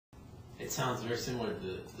It sounds very similar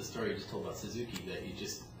to the story you just told about Suzuki, that you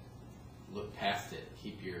just look past it,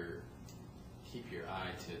 keep your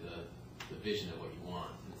eye to the vision of what you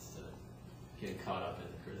want instead of getting caught up in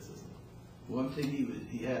the criticism. One thing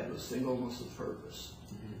he had was singleness of purpose.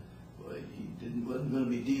 Mm-hmm. Like wasn't going to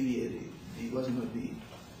be deviated. He wasn't going to be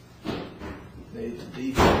made to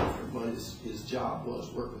deviate from what his job was,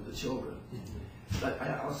 work with the children. Mm-hmm. But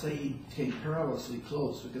I'll say he came perilously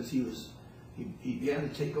close, because he began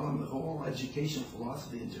to take on the whole educational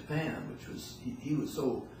philosophy in Japan, which was he was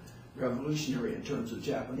so revolutionary in terms of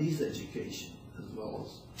Japanese education as well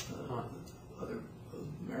as other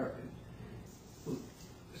American.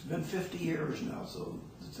 It's been 50 years now, so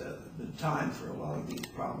it's been time for a lot of these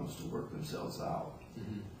problems to work themselves out.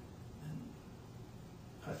 Mm-hmm. And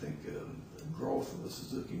I think the growth of the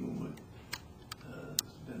Suzuki movement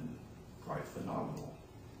has been quite phenomenal.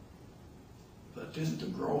 But it isn't the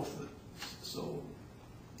growth that's so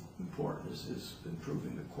important as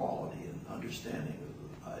improving the quality and understanding of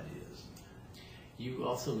the ideas. You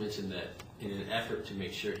also mentioned that in an effort to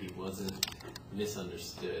make sure he wasn't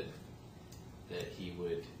misunderstood, that he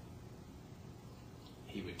would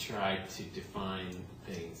try to define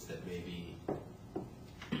things that maybe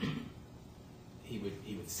he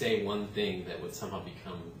would say one thing that would somehow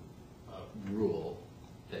become a rule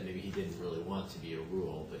that maybe he didn't really want to be a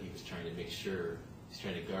rule, but he was trying to make sure, he's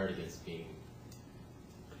trying to guard against being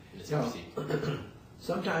misperceived.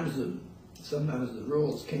 Sometimes the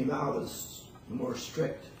rules came out as more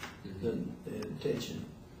strict than the intention,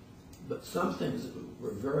 but some things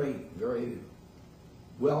were very, very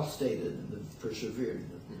well stated and persevered.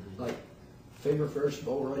 Like favor first,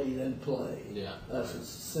 bowl ready, then play. Yeah, that's a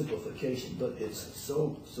simplification, but it's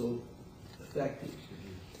so effective.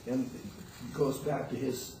 And it goes back to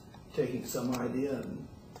his taking some idea and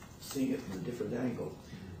seeing it from a different angle.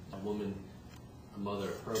 A mother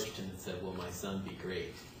approached him and said, "Will my son be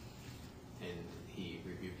great?" And he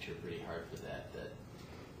rebuked her pretty hard for that. That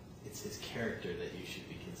it's his character that you should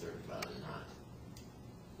be concerned about, and not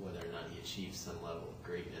whether or not he achieves some level of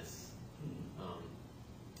greatness.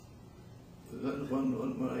 One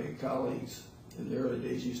of my colleagues in the early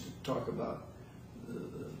days used to talk about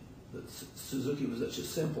that Suzuki was such a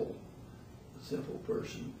simple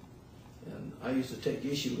person, and I used to take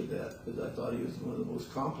issue with that, because I thought he was one of the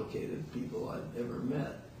most complicated people I'd ever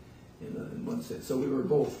met in one sense. So we were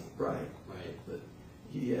both right. But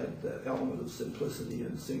he had that element of simplicity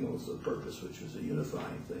and singleness of purpose, which was a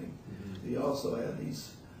unifying thing. Mm-hmm. He also had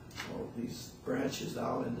all these branches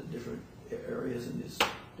out into different areas and these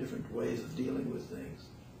different ways of dealing with things.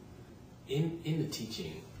 In the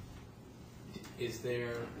teaching, is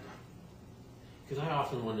there, because I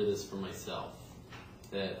often wonder this for myself,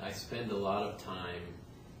 that I spend a lot of time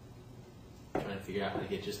trying to figure out how to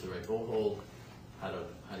get just the right bow hold, how to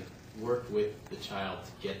work with the child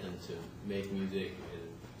to get them to make music and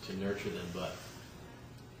to nurture them, but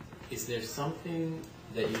is there something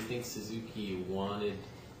that you think Suzuki wanted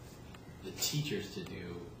the teachers to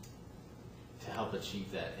do to help achieve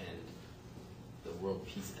that end, the world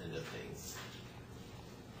peace end of things?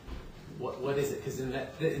 What is it? Because in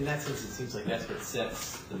that sense, it seems like that's what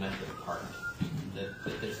sets the method apart.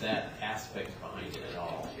 That there's that aspect behind it at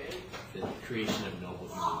all. The creation of noble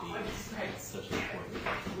human beings. It's such an important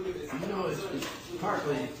thing. You know, it's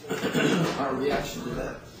partly our reaction to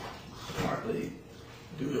that, partly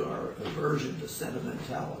due to our aversion to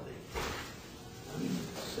sentimentality. I mean,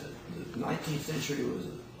 the 19th century was a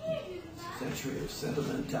century of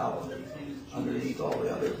sentimentality underneath all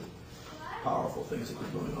the other powerful things that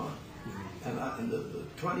were going on. And the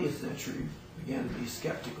 20th century began to be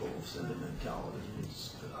skeptical of sentimentality.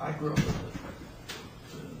 I grew up in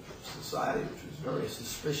a society which was very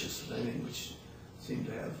suspicious of anything which seemed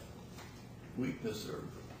to have weakness or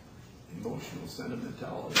emotional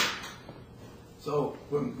sentimentality. So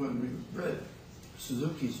when we read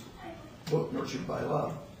Suzuki's book, Nurtured by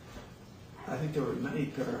Love, I think there were many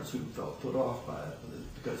parents who felt put off by it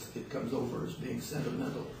because it comes over as being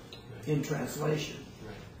sentimental in translation.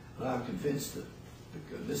 But I'm convinced that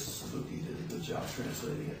because Mrs. Suzuki did a good job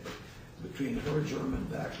translating it, but between her German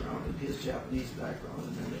background and his Japanese background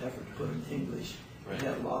and then the effort to put it in English, it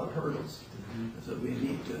had a lot of hurdles. And so we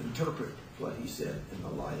need to interpret what he said in the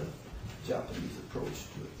light of Japanese approach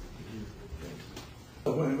to it.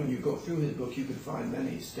 So when you go through his book, you can find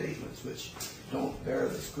many statements which don't bear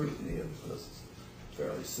the scrutiny of a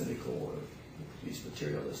fairly cynical or at least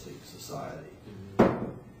materialistic society.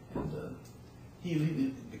 And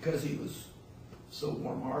he, because he was so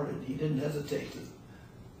warm-hearted, he didn't hesitate to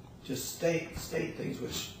just state things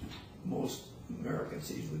which most Americans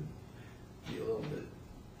would be a little bit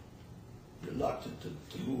reluctant to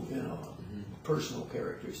move in on personal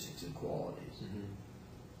characteristics and qualities.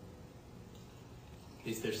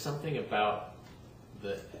 Is there something about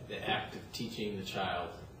the act of teaching the child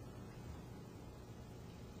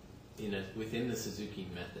within the Suzuki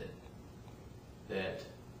method that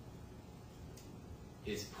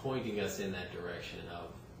is pointing us in that direction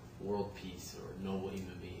of world peace or noble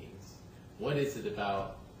human beings? What is it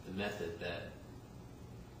about the method that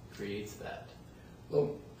creates that?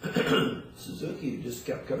 Well, Suzuki just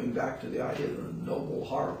kept coming back to the idea of a noble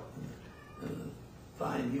heart and a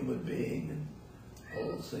fine human being and all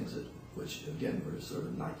those things which again were sort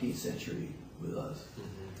of 19th century with us.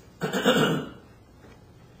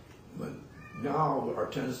 But now our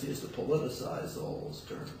tendency is to politicize all those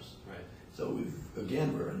terms. Right. So we're in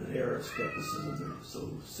an era of skepticism. We're so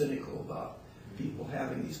cynical about people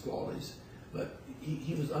having these qualities. But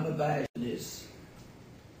he was unabashed in his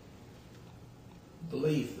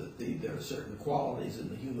belief that there are certain qualities in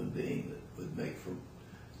the human being that would make for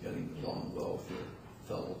getting along well with your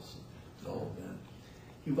fellows and all of that.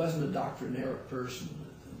 He wasn't a doctrinaire person.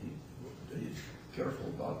 He's careful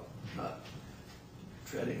about not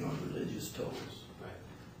treading on religious toes. Right.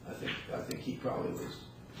 I think he probably was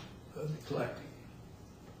eclectic,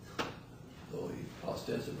 though he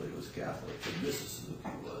ostensibly was Catholic, and Mrs.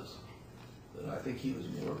 Suzuki was. But I think he was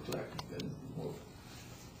more eclectic and more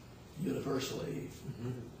universally,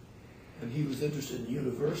 and he was interested in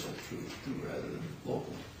universal truth too, rather than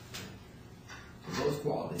local. So those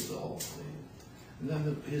qualities all. And then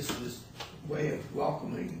his way of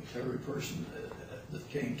welcoming every person that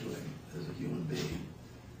came to him as a human being,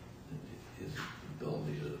 his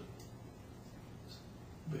ability to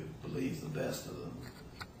believe the best of them,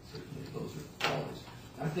 certainly those are qualities.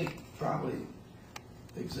 I think probably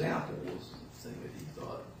example was the thing that he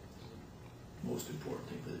thought most important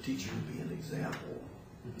thing for the teacher to be an example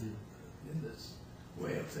in this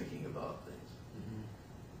way of thinking about things.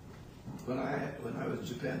 When I was in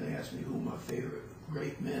Japan, they asked me who my favorite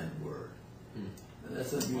great men were, and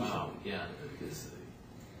that's unusual. Wow, yeah. Because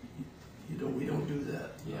we don't do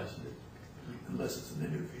that unless it's an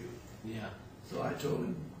interview. Yeah. So I told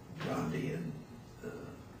him Gandhi and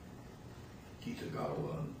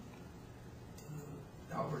Kitagawa and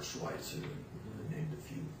Albert Schweitzer, and named a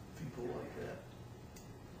few people like that.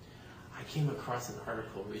 I came across an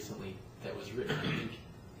article recently that was written, I think,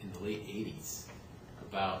 in the late 80s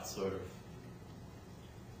about sort of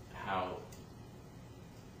how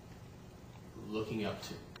looking up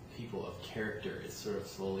to people of character is sort of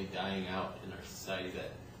slowly dying out in our society,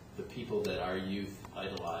 that the people that our youth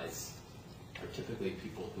idolize are typically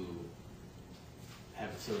people who have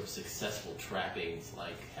sort of successful trappings,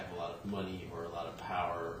 like have a lot of money or a lot of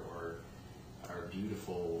power or are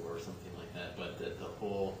beautiful or something like that, but that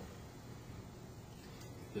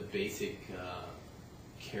the basic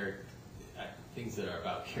things that are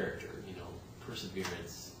about character,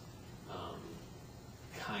 perseverance,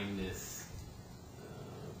 kindness,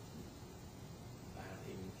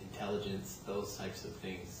 intelligence, those types of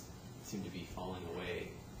things seem to be falling away.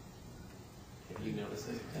 Have you noticed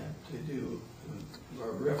that? They do.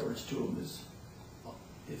 Our reference to them is,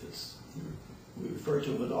 we refer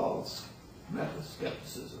to them at all as met with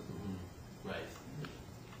skepticism. Right.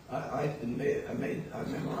 I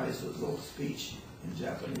memorized a little speech in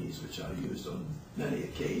Japanese, which I used on many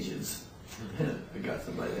occasions. And I got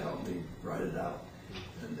somebody to help me write it out.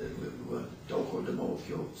 And it went, Doko demo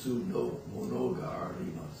kyotsu no mono ga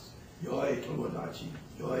arimasu. Yoi tomodachi,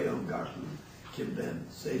 yoi ongaku, kimben,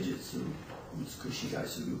 seijutsu, utsukushi ga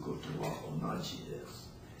suru koto wa onaji desu.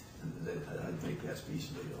 And I'd make that speech,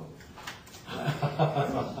 I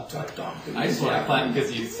just want to clap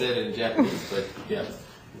because you said it in Japanese, but yeah.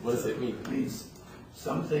 What does it mean? It means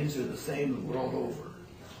some things are the same the world over.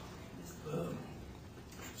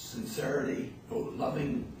 Sincerity,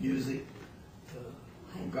 loving music,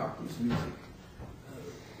 ongaku's music,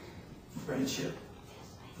 friendship,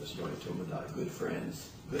 good friends,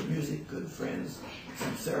 good music, good friends,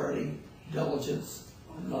 sincerity, diligence,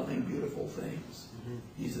 and loving beautiful things.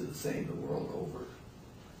 These are the same the world over.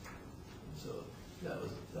 So that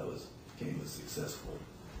became a successful.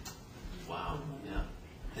 Wow. Yeah.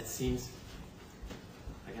 It seems.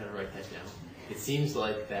 I gotta write that down. It seems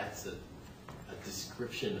like that's a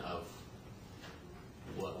description of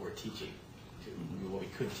what we're teaching, what we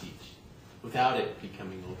could teach, without it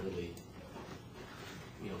becoming overly,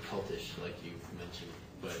 cultish, like you've mentioned,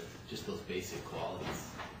 but just those basic qualities,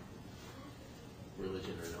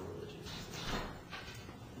 religion or no religion.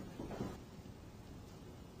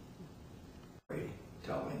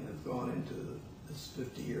 Telling has gone into this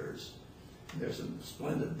 50 years. There's some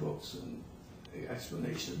splendid books and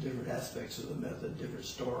explanation of different aspects of the method, different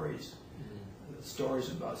stories. The stories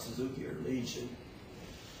about Suzuki are legion,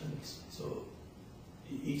 and so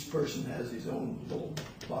each person has his own little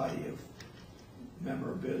body of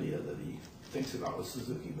memorabilia that he thinks about with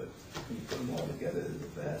Suzuki, but when you put them all together, there's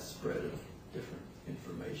a vast spread of different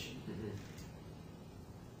information.